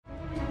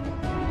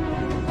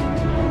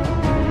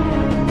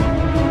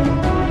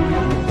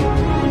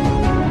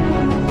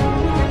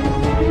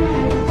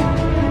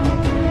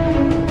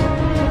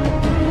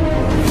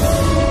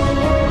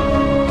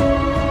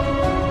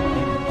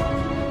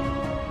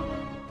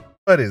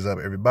What is up,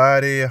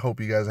 everybody? I hope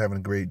you guys are having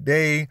a great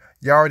day.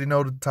 Y'all already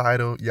know the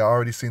title. Y'all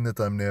already seen the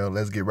thumbnail.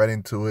 Let's get right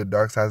into it.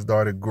 Darkseid's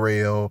daughter,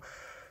 Grail.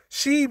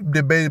 She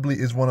debatably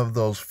is one of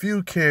those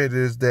few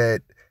characters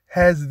that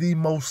has the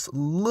most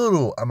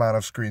little amount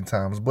of screen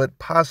times, but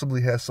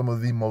possibly has some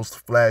of the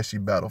most flashy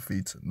battle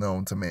feats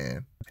known to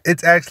man.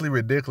 It's actually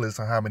ridiculous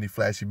on how many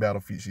flashy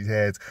battle feats she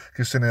has,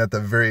 considering that the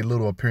very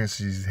little appearances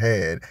she's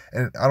had.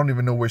 And I don't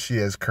even know where she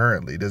is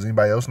currently. Does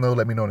anybody else know?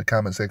 Let me know in the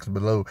comment section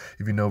below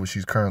if you know what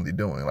she's currently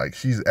doing. Like,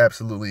 she's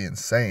absolutely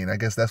insane. I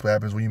guess that's what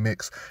happens when you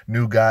mix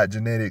New God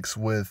genetics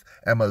with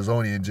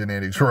Amazonian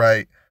genetics,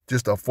 right?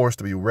 Just a force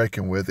to be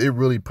reckoned with. It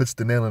really puts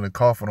the nail in the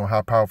coffin on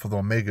how powerful the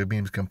Omega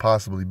Beams can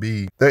possibly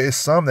be. There is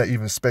some that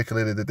even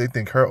speculated that they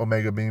think her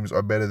Omega Beams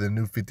are better than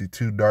New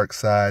 52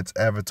 Darkseid's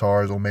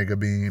Avatar's Omega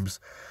Beams.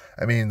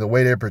 I mean, the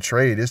way they're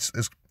portrayed,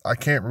 I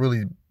can't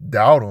really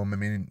doubt them. I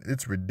mean,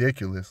 it's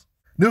ridiculous.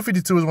 New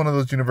 52 is one of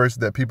those universes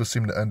that people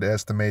seem to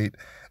underestimate,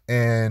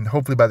 and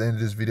hopefully by the end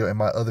of this video and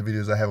my other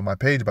videos I have on my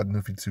page about the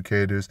New 52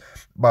 characters.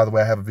 By the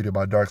way, I have a video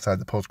about Darkseid,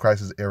 the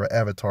post-crisis era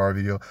Avatar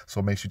video,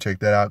 so make sure you check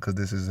that out because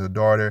this is her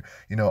daughter.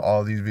 You know,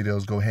 all these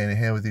videos go hand in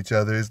hand with each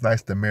other. It's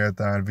nice to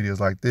marathon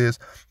videos like this,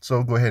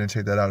 so go ahead and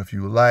check that out if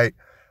you would like.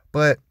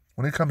 But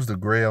when it comes to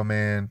Grail,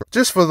 man,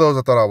 just for those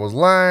that thought I was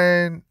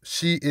lying,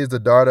 she is the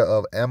daughter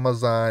of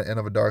Amazon and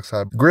of a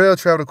Darkseid. Grail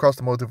traveled across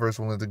the multiverse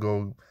willing to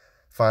go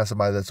find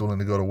somebody that's willing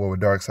to go to war with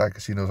Darkseid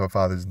because she knows her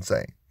father's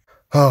insane.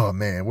 Oh,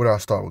 man, where do I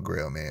start with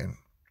Grail, man?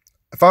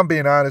 If I'm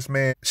being honest,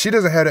 man, she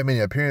doesn't have that many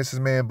appearances,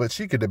 man, but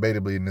she could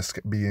debatably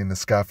be in the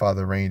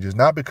Skyfather ranges,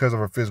 not because of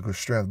her physical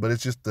strength, but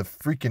it's just the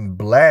freaking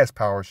blast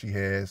power she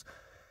has.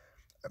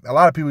 A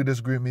lot of people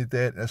disagree with me with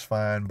that. That's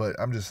fine, but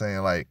I'm just saying,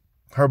 like,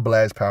 her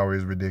blast power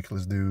is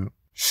ridiculous, dude.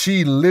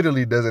 She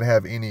literally doesn't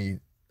have any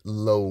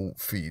low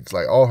feats.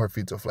 Like, all her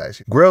feats are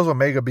flashy. Grail's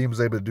Omega Beam was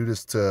able to do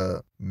this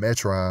to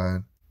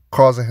Metron,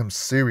 causing him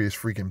serious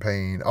freaking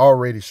pain.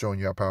 Already showing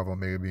you how powerful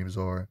Omega Beams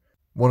are.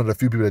 One of the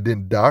few people that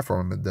didn't die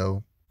from it,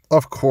 though.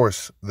 Of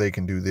course they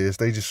can do this.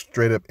 They just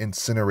straight up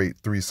incinerate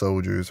 3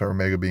 soldiers. Her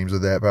Omega Beams are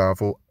that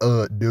powerful.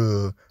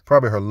 Duh.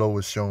 Probably her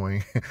lowest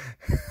showing.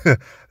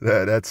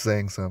 That's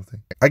saying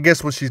something. I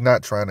guess when she's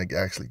not trying to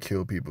actually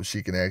kill people,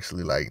 she can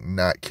actually, like,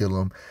 not kill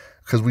them.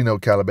 Because we know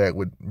Caliban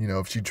would, you know,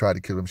 if she tried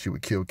to kill him, she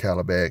would kill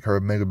Caliban. Her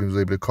Omega Beam was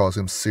able to cause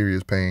him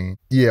serious pain.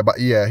 Yeah, but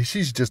yeah,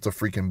 she's just a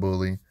freaking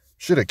bully.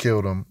 Should have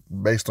killed him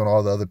based on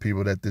all the other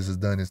people that this has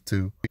done this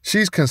to.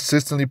 She's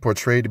consistently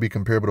portrayed to be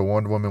comparable to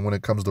Wonder Woman when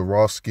it comes to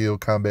raw skill,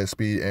 combat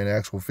speed, and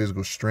actual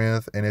physical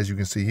strength. And as you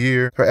can see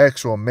here, her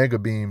actual Mega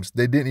Beams,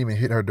 they didn't even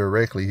hit her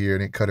directly here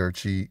and it cut her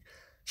cheek,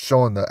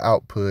 showing the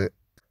output.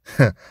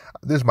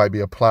 This might be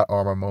a plot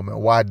armor moment.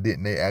 Why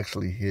didn't they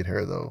actually hit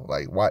her though?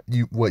 Like,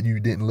 you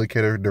didn't look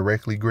at her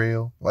directly,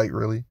 Grail? Like,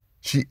 really?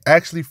 She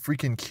actually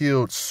freaking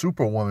killed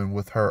Superwoman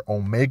with her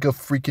Omega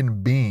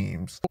freaking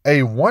Beams.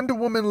 A Wonder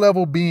Woman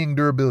level being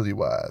durability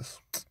wise.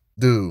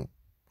 Dude,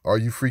 are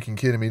you freaking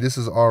kidding me? This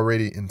is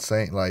already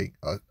insane. Like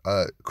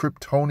a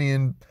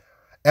Kryptonian,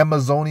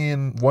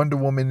 Amazonian Wonder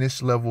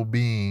Woman-ish level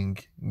being,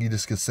 you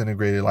just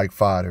disintegrated like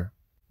fodder.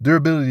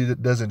 Durability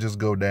doesn't just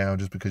go down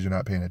just because you're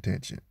not paying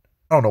attention.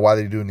 I don't know why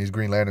they're doing these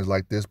Green Lanterns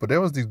like this, but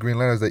there was these Green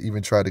Lanterns that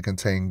even tried to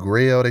contain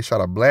Grail. They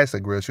shot a blast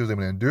at Grail. She was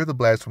able to endure the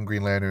blast from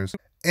Green Lanterns.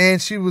 And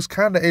she was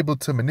kind of able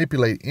to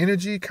manipulate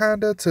energy,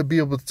 kind of, to be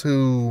able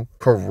to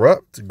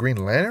corrupt Green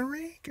Lantern.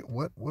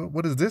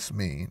 What does this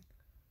mean?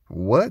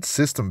 What?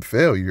 System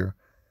failure?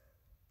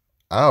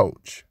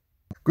 Ouch.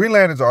 Green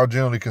Lanterns are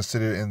generally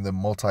considered in the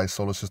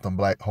multi-solar system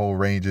black hole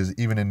ranges,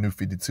 even in New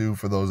 52,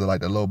 for those that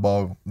like the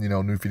lowball, you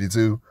know, New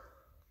 52.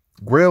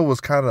 Grail was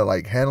kind of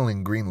like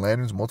handling Green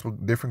Lanterns, multiple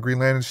different Green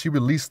Lanterns. She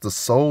released the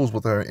souls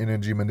with her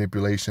energy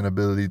manipulation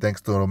ability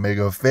thanks to an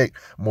Omega effect,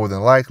 more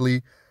than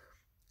likely.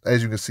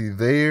 As you can see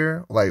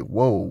there, like,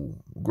 whoa,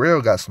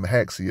 Grail got some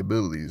hacksy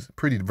abilities.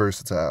 Pretty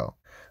versatile.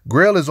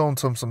 Grail is on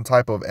some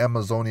type of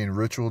Amazonian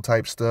ritual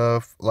type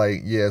stuff.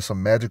 Like, yeah,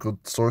 some magical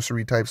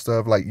sorcery type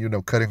stuff. Like, you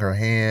know, cutting her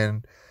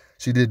hand.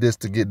 She did this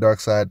to get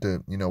Darkseid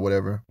to, you know,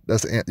 whatever.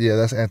 That's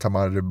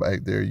Anti-Monitor back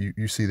there.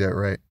 You see that,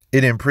 right?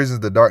 It imprisons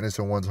the darkness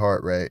in one's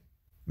heart, right?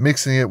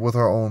 Mixing it with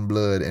her own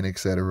blood and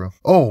etc.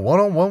 Oh,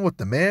 one-on-one with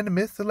the man, the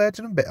myth, the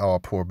legend of Batman. Oh,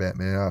 poor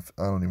Batman.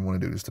 I don't even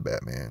want to do this to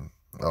Batman.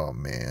 Oh,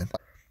 man.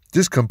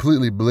 Just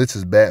completely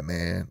blitzes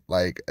Batman.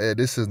 Like,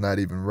 this is not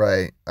even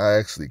right. I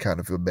actually kind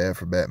of feel bad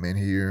for Batman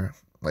here.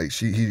 Like,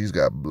 he just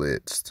got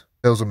blitzed.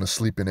 Tells him to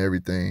sleep and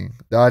everything.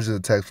 Dodges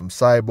attacks from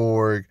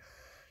Cyborg.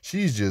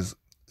 She's just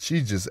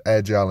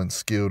agile and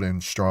skilled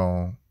and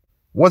strong.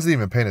 Wasn't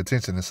even paying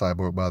attention to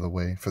Cyborg, by the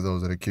way, for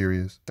those that are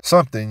curious.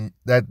 Something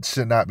that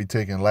should not be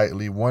taken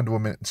lightly. Wonder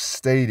Woman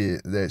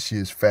stated that she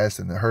is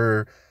faster than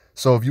her.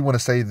 So if you want to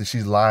say that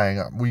she's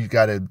lying, we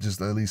got to just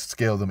at least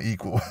scale them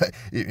equal.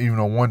 Even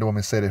though Wonder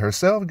Woman said it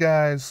herself,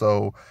 guys.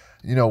 So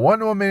You know,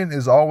 Wonder Woman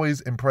is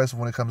always impressive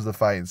when it comes to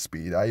fighting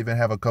speed. I even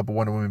have a couple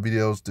Wonder Woman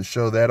videos to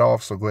show that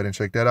off, so go ahead and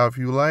check that out if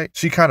you like.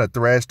 She kind of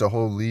thrashed the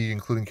whole league,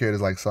 including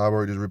characters like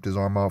Cyborg, just ripped his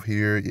arm off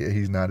here. Yeah,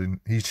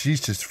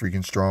 she's just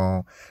freaking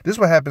strong. This is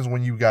what happens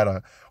when you got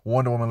a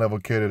Wonder Woman level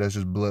character that's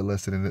just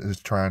bloodlusted and is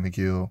trying to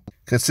kill.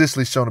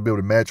 Consistently shown to be able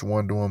to match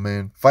Wonder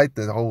Woman, fight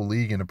the whole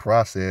league in the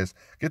process,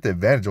 get the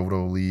advantage over the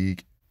whole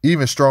league.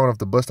 Even strong enough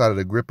to bust out of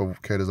the grip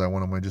of characters like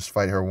Wonder Woman, just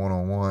fight her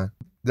one-on-one.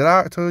 Did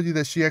I tell you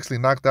that she actually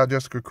knocked out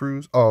Jessica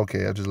Cruz? Oh,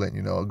 okay. I'm just letting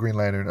you know. Green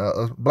Lantern,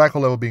 Black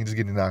Hole level being just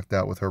getting knocked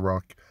out with her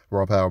raw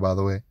power, by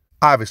the way.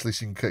 Obviously,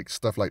 she can kick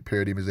stuff like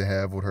parademons they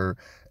have with her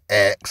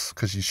axe,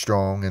 because she's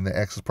strong, and the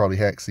axe is probably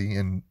Haxie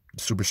and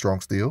super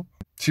strong steel.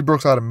 She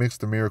broke out of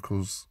Mr.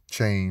 Miracle's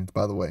chains,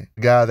 by the way.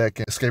 The guy that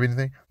can escape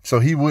anything. So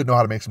he would know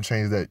how to make some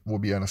chains that will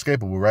be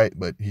unescapable, right?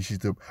 But she's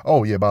still...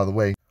 Oh, yeah, by the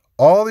way.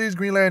 All these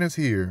Green Lanterns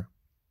here...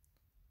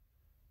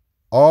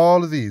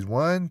 All of these,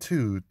 1,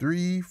 2,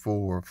 3,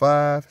 4,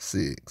 5,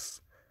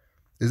 6.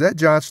 Is that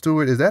John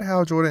Stewart? Is that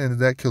Hal Jordan? And is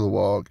that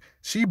Kilowog?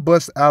 She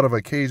busts out of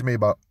a cage made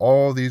by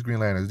all these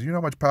Green Lanterns. Do you know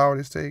how much power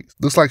this takes?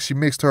 Looks like she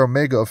mixed her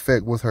Omega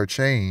effect with her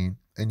chain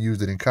and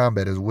used it in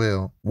combat as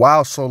well.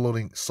 While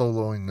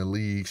soloing the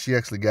league, she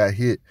actually got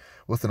hit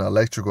with an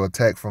electrical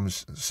attack from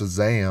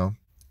Shazam.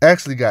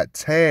 Actually got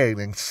tagged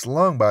and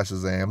slung by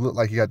Shazam. Looked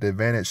like he got the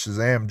advantage.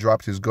 Shazam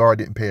dropped his guard,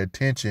 didn't pay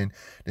attention.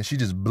 Then she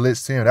just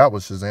blitzed him. That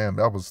was Shazam.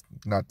 That was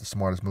not the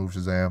smartest move,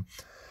 Shazam.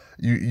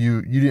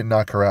 You didn't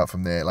knock her out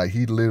from that. Like,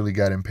 he literally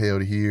got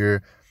impaled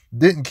here.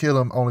 Didn't kill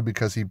him only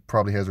because he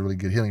probably has a really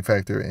good healing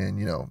factor, and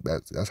you know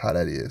that's how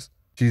that is.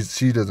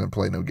 She doesn't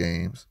play no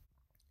games.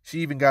 She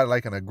even got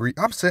like an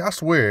I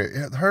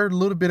swear, her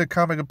little bit of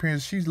comic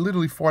appearance, she's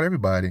literally fought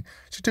everybody.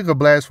 She took a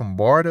blast from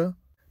Barda.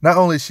 Not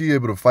only is she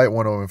able to fight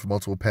Wonder Woman for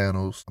multiple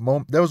panels,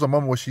 there was a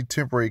moment where she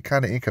temporarily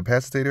kind of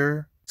incapacitated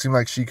her. Seemed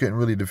like she couldn't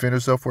really defend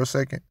herself for a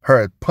second.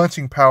 Her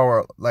punching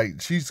power,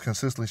 like, she's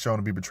consistently shown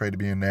to be portrayed to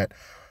be in that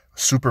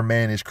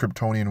Superman-ish,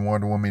 Kryptonian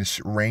Wonder Woman-ish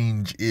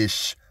range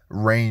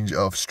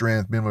of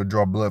strength, being able to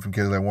draw blood from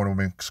characters like Wonder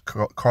Woman,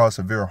 cause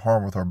severe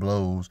harm with her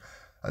blows,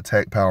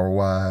 attack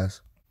power-wise.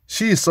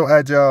 She is so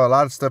agile, a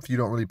lot of stuff you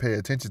don't really pay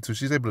attention to.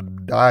 She's able to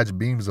dodge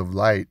beams of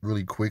light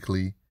really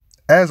quickly.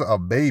 As a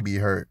baby,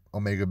 her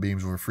Omega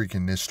beams were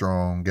freaking this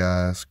strong,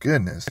 guys.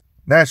 Goodness.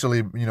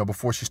 Naturally, you know,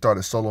 before she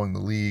started soloing the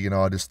league and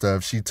all this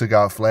stuff, she took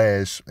out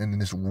Flash in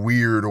this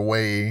weird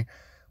way.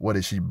 What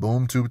did she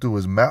boom tube through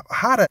his mouth?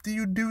 How do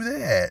you do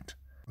that?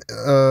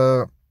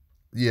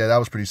 Yeah, that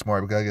was pretty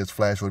smart, because I guess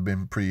Flash would have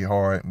been pretty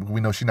hard.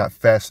 We know she's not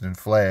faster than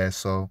Flash,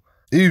 so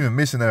even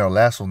missing that her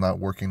lasso not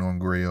working on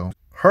Grail.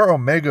 Her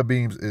Omega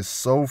beams is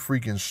so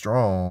freaking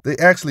strong. They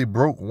actually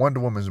broke Wonder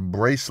Woman's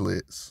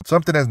bracelets.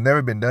 Something that's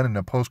never been done in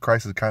the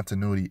post-crisis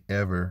continuity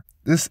ever.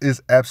 This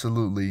is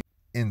absolutely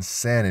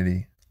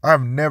insanity.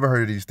 I've never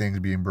heard of these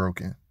things being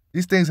broken.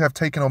 These things have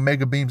taken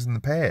Omega beams in the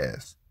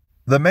past.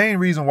 The main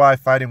reason why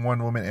fighting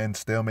Wonder Woman and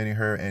stalemating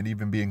her and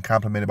even being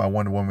complimented by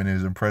Wonder Woman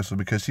is impressive,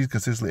 because she's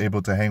consistently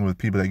able to hang with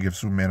people that give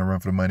Superman a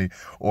run for the money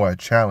or a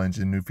challenge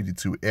in New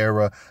 52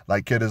 era,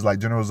 like characters like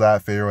General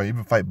Zod, Pharaoh,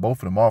 even fight both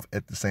of them off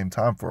at the same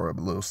time for a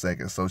little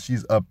second. So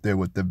she's up there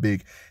with the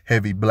big,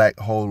 heavy black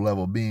hole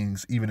level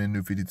beings, even in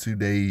New 52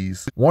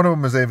 days. Wonder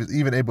Woman is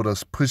even able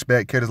to push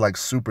back characters like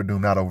Super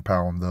Doom, not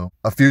overpower him though.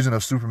 A fusion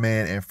of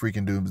Superman and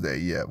freaking Doomsday.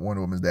 Yeah,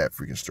 Wonder Woman's that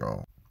freaking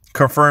strong.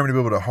 Confirmed to be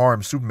able to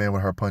harm Superman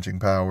with her punching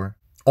power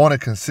on a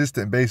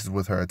consistent basis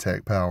with her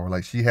attack power.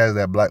 Like, she has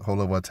that black hole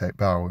level attack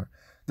power.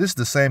 This is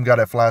the same guy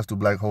that flies through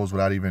black holes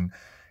without even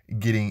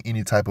getting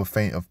any type of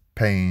feint of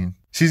pain.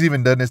 She's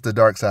even done this to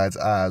Darkseid's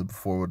eyes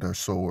before with her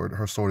sword.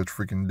 Her sword is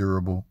freaking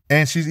durable.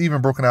 And she's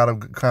even broken out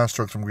of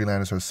constructs from Green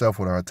Lanterns herself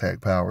with her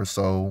attack power.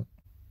 So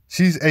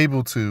she's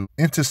able to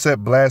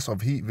intercept blasts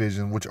of heat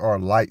vision, which are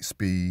light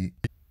speed,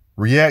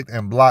 react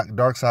and block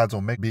Darkseid's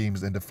Omega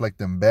beams and deflect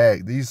them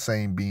back. These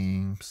same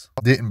beams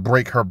didn't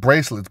break her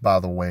bracelets, by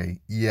the way.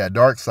 Yeah,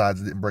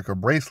 Darkseid's didn't break her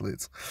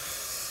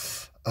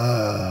bracelets.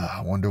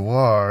 I wonder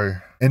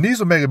why. And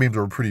these Omega beams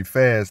were pretty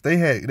fast. They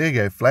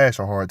gave Flash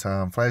a hard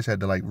time. Flash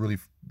had to like really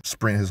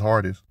sprint his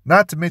hardest.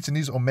 Not to mention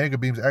these Omega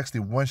beams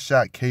actually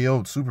one-shot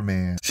KO'd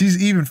Superman.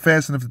 She's even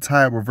fast enough to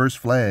tie up Reverse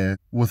Flash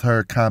with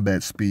her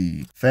combat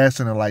speed.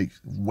 Faster than like,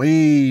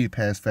 way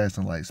past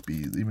faster than light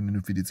speed, even in the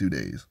New 52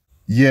 days.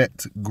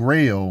 Yet,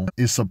 Grail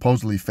is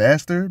supposedly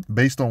faster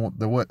based on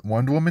what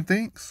Wonder Woman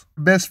thinks.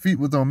 Best feat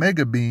with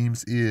Omega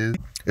beams is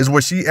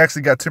where she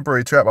actually got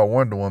temporarily trapped by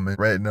Wonder Woman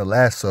right in the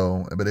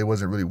lasso, but it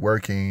wasn't really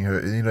working.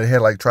 They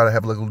had like try to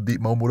have a little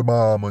deep moment with her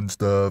mom and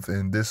stuff,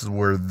 and this is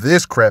where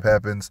this crap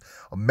happens.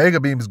 Omega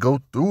beams go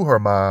through her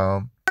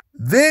mom,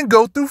 then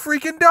go through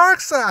freaking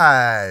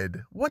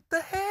Darkseid. What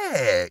the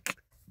heck?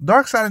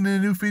 Darkseid in the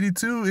New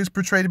 52 is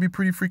portrayed to be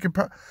pretty freaking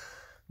powerful.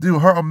 Dude,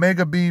 her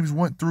Omega beams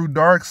went through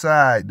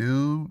Darkseid,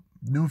 dude.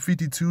 New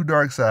 52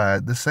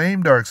 Darkseid. The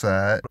same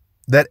Darkseid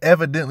that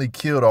evidently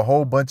killed a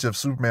whole bunch of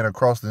Superman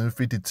across the New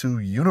 52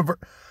 universe.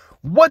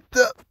 What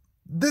the?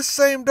 This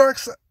same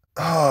Darkseid?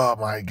 Oh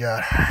my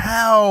God.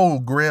 How,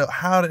 Grail?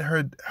 How did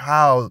her?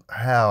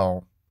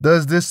 How?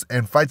 does this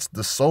and fights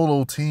the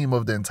solo team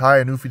of the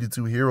entire New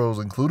 52 heroes,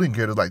 including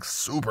characters like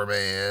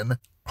Superman,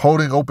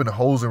 holding open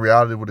holes in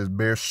reality with his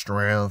bare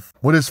strength.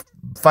 With his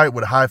fight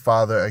with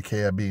Highfather,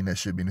 aka a being that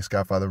should be in the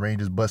Skyfather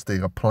Rangers,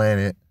 busting a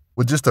planet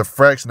with just a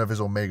fraction of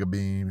his Omega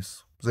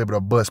beams. Was able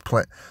to bust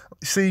planet.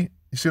 You see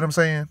what I'm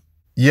saying?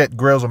 Yet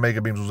Grail's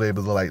Omega beams was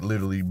able to like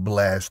literally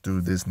blast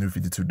through this New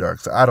 52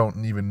 Darkseid. I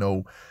don't even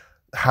know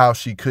how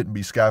she couldn't be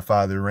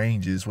Skyfather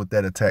Rangers with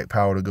that attack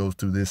power that goes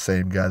through this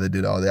same guy that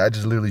did all that. I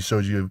just literally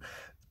showed you,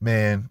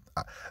 man.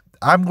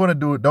 I'm going to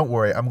do it. Don't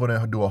worry. I'm going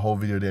to do a whole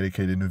video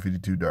dedicated to New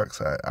 52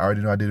 Darkseid. I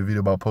already know I did a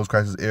video about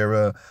post-crisis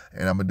era,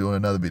 and I'm going to do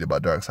another video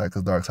about Darkseid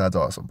because Darkseid's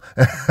awesome.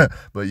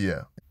 But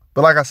yeah.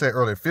 But like I said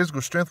earlier,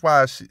 physical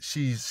strength-wise,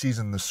 she's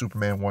in the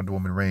Superman, Wonder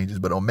Woman ranges,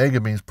 but Omega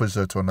Beams pushes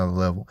her to another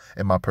level,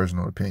 in my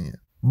personal opinion.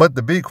 But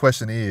the big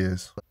question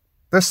is,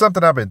 there's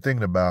something I've been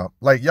thinking about.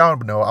 Like, y'all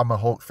know I'm a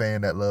Hulk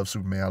fan that loves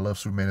Superman. I love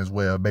Superman as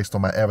well, based on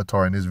my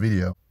avatar in this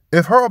video.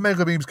 If her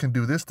Omega Beams can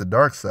do this to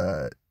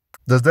Darkseid,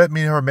 does that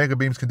mean her Omega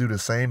Beams can do the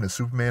same to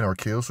Superman or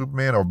kill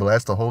Superman or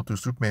blast a hole through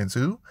Superman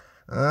too?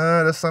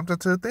 That's something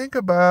to think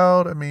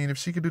about. I mean, if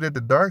she could do that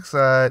to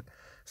Darkseid,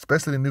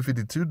 especially the New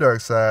 52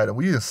 Darkseid, and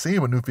we have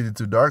seen what New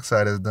 52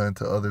 Darkseid has done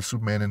to other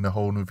Superman in the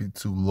whole New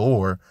 52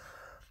 lore.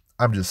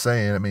 I'm just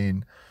saying, I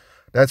mean,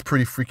 that's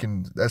pretty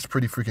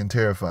freaking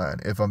terrifying,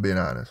 if I'm being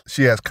honest.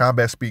 She has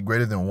combat speed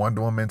greater than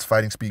Wonder Woman's,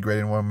 fighting speed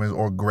greater than Wonder Woman's,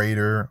 or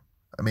greater.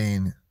 I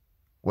mean,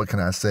 what can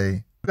I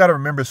say? You gotta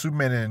remember,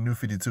 Superman in the New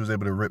 52 is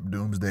able to rip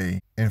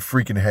Doomsday in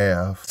freaking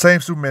half.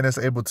 Same Superman that's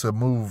able to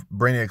move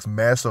Brainiac's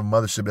massive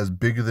mothership that's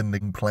bigger than the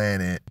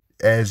planet,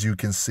 as you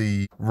can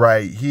see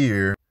right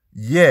here.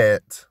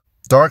 Yet,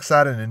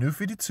 Darkseid in the New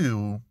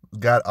 52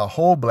 got a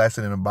hole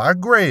blasted in him by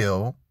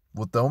Grail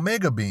with the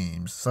Omega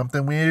Beams.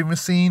 Something we ain't even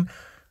seen.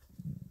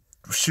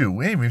 Shoot,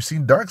 we ain't even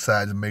seen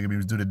Darkseid's Omega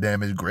Beams do the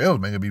damage Grail's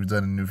Omega Beams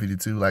done in the New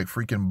 52, like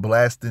freaking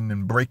blasting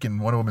and breaking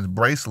Wonder Woman's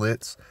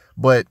bracelets.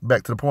 But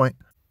back to the point,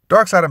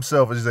 Darkseid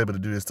himself is just able to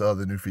do this to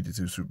other New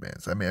 52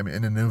 Supermans. I mean,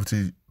 in the New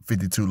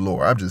 52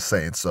 lore, I'm just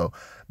saying. So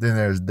then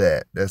there's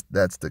that.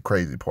 That's the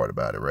crazy part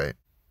about it, right?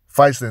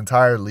 Fights the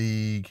entire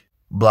league.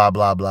 Blah,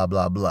 blah, blah,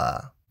 blah,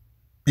 blah.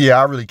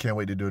 Yeah, I really can't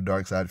wait to do a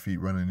Darkseid feat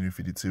running in New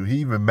 52. He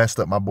even messed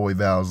up my boy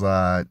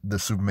Valzad, the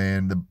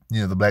Superman,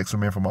 the black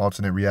Superman from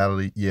alternate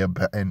reality. Yeah,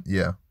 and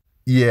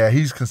yeah,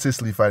 he's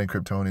consistently fighting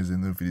Kryptonians in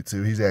New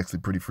 52. He's actually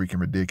pretty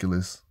freaking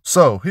ridiculous.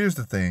 So here's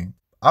the thing.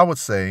 I would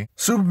say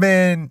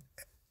Superman,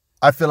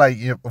 I feel like,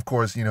 of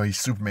course, he's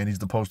Superman. He's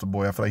the poster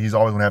boy. I feel like he's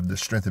always going to have the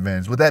strength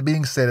advantage. With that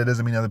being said, it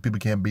doesn't mean other people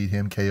can't beat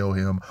him, KO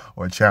him,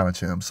 or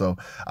challenge him. So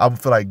I would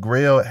feel like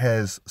Grail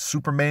has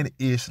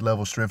Superman-ish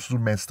level strength.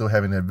 Superman still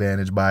having an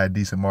advantage by a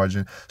decent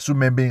margin.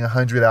 Superman being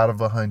 100 out of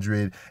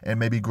 100, and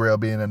maybe Grail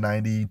being a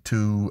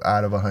 92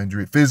 out of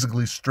 100.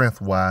 Physically,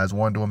 strength-wise,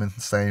 Wonder Woman the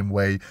same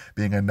way,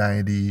 being a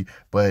 90.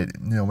 But,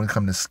 when it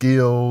comes to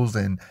skills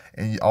and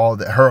all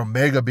that, her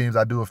Omega Beams,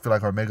 I do feel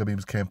like her Omega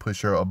Beams can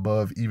push her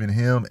above even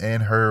him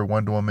and her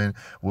Wonder Woman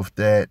with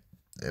that.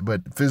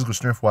 But physical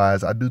strength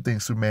wise, I do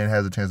think Superman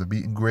has a chance of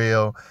beating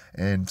Grail,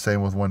 and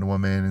same with Wonder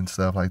Woman and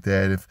stuff like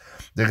that. If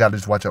they got to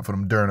just watch out for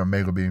them during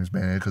Omega Beams,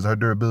 man, because her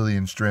durability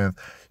and strength,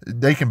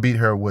 they can beat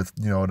her with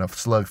enough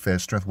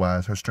slugfest strength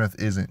wise. Her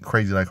strength isn't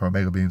crazy like her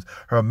Omega Beams.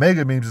 Her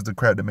Omega Beams is the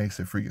crap that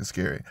makes it freaking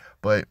scary.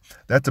 But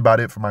that's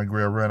about it for my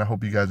Grail run. I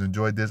hope you guys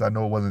enjoyed this. I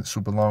know it wasn't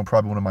super long,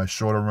 probably one of my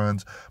shorter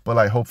runs, but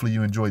like hopefully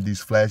you enjoyed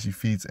these flashy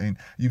feats and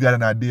you got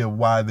an idea of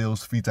why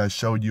those feats I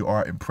showed you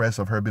are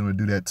impressive. Her being able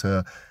to do that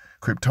to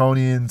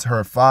Kryptonians,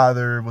 her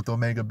father with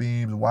Omega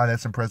Beams, why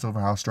that's impressive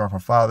and how strong her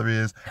father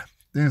is,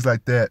 things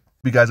like that.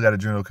 You guys got a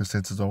general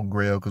consensus on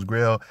Grail, because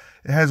Grail,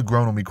 it has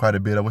grown on me quite a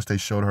bit. I wish they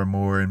showed her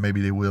more, and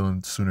maybe they will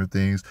in sooner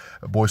things.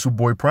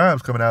 Superboy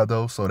Prime's coming out,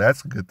 though, so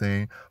that's a good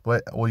thing.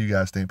 But what do you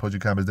guys think? Post your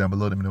comments down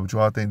below. Let me know what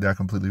you all think. Did I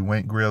completely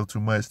wank Grail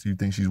too much? Do you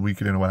think she's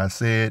weaker than what I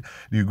said?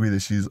 Do you agree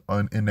that she's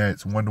in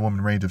that Wonder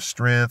Woman range of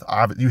strength?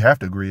 You have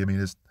to agree. I mean,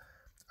 it's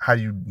how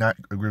do you not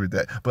agree with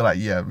that? But like,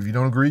 yeah, if you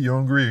don't agree, you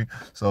don't agree.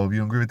 So if you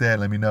don't agree with that,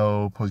 let me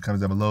know. Post your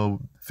comments down below.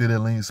 Fill the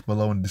links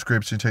below in the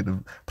description. Check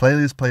the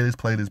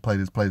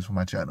playlist for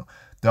my channel.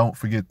 Don't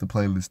forget the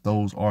playlist.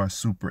 Those are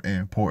super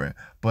important.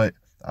 But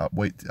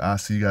I'll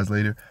see you guys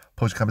later.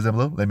 Post your comments down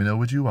below. Let me know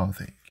what you all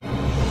think.